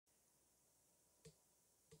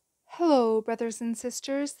Hello, brothers and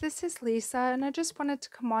sisters. This is Lisa, and I just wanted to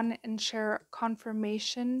come on and share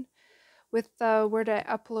confirmation with the word I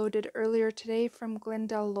uploaded earlier today from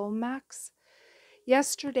Glinda Lomax.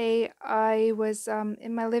 Yesterday, I was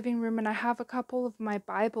in my living room, and I have a couple of my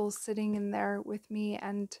Bibles sitting in there with me,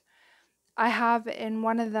 and I have in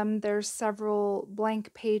one of them, there's several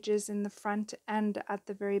blank pages in the front and at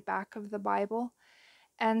the very back of the Bible.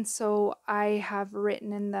 And so I have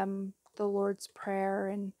written in them the Lord's Prayer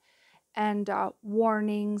and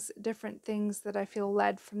warnings, different things that I feel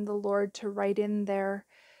led from the Lord to write in there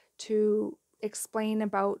to explain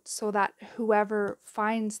about, so that whoever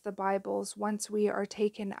finds the Bibles, once we are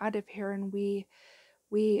taken out of here and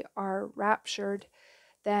we are raptured,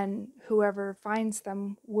 then whoever finds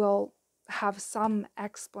them will have some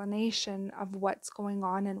explanation of what's going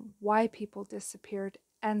on and why people disappeared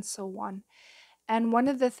and so on. And one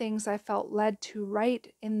of the things I felt led to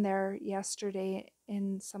write in there yesterday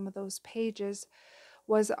in some of those pages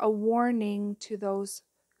was a warning to those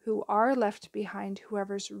who are left behind,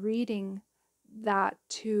 whoever's reading that,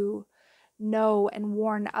 to know and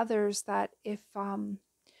warn others that if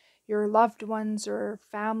your loved ones or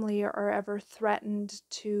family are ever threatened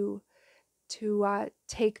to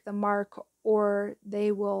take the mark, or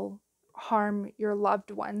they will harm your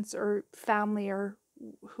loved ones or family or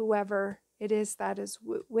whoever it is that is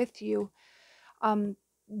with you, um,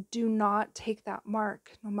 do not take that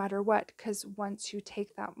mark no matter what, because once you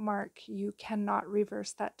take that mark, you cannot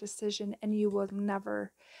reverse that decision and you will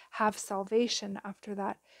never have salvation after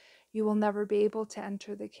that. You will never be able to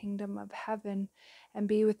enter the kingdom of heaven and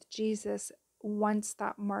be with Jesus once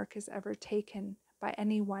that mark is ever taken by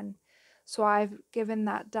anyone. So I've given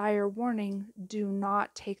that dire warning: do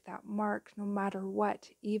not take that mark no matter what,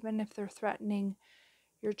 even if they're threatening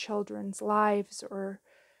your children's lives or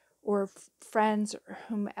friends or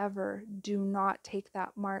whomever. Do not take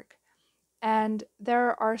that mark. And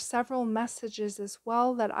there are several messages as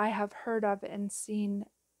well that I have heard of and seen,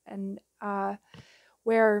 and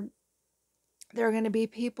where there are going to be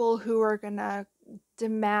people who are going to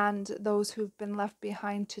demand those who've been left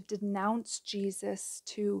behind to denounce Jesus,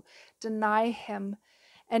 to deny him.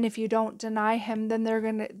 And if you don't deny him, then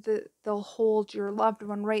they'll hold your loved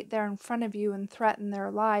one right there in front of you and threaten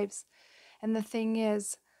their lives. And the thing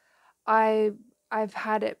is, I I've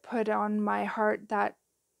had it put on my heart that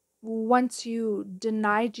once you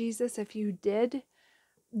deny Jesus, if you did,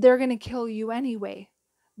 they're going to kill you anyway.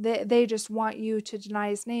 They just want you to deny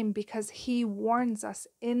his name, because he warns us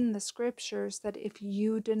in the scriptures that if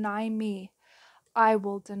you deny me, I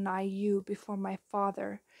will deny you before my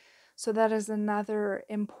Father. So that is another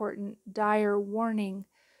important dire warning.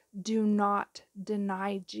 Do not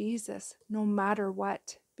deny Jesus no matter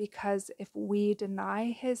what, because if we deny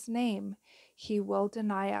his name, he will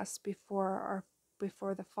deny us before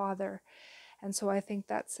the Father. And so I think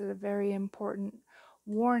that's a very important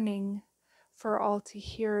warning for all to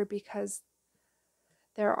hear, because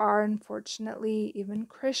there are unfortunately even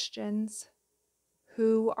Christians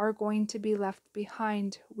who are going to be left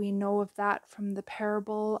behind. We know of that from the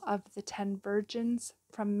parable of the 10 virgins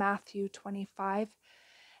from Matthew 25.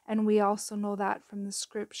 And we also know that from the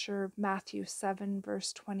scripture of Matthew 7,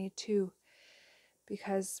 verse 22,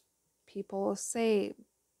 because people say,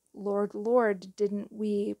 Lord, Lord, didn't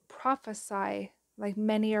we prophesy? Like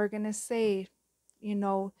many are going to say,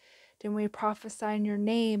 didn't we prophesy in your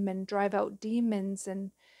name and drive out demons?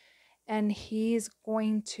 And he's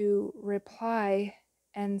going to reply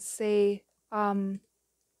and say,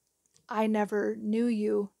 I never knew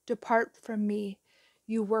you. Depart from me,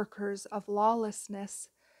 you workers of lawlessness.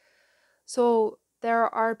 So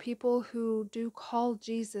there are people who do call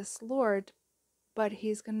Jesus Lord, but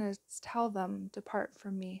he's going to tell them, depart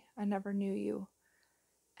from me, I never knew you.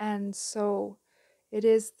 And so it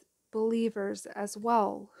is believers as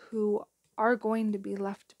well who are going to be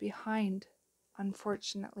left behind,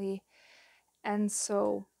 unfortunately. And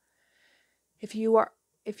so if you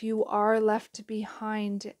are left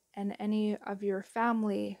behind, and any of your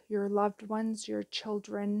family, your loved ones, your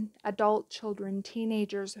children, adult children,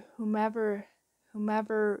 teenagers, whomever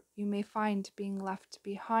you may find being left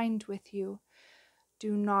behind with you,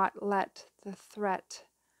 do not let the threat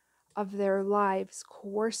of their lives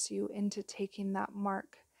coerce you into taking that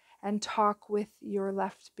mark. And talk with your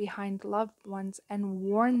left behind loved ones and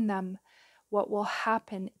warn them what will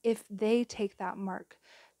happen if they take that mark.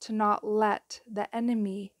 To not let the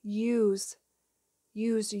enemy use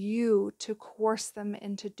you to coerce them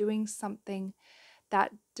into doing something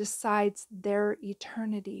that decides their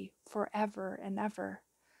eternity forever and ever.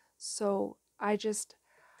 So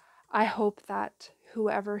I hope that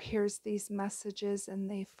whoever hears these messages and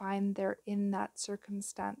they find they're in that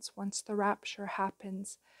circumstance, once the rapture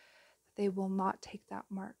happens, they will not take that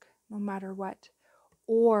mark, no matter what,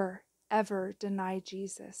 or ever deny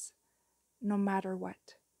Jesus, no matter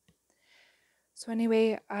what. So,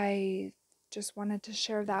 anyway, I just wanted to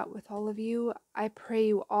share that with all of you. I pray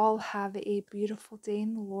you all have a beautiful day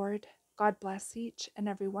in the Lord. God bless each and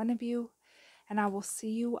every one of you, and I will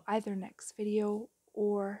see you either next video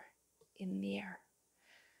or in the air.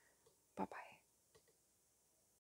 Bye bye.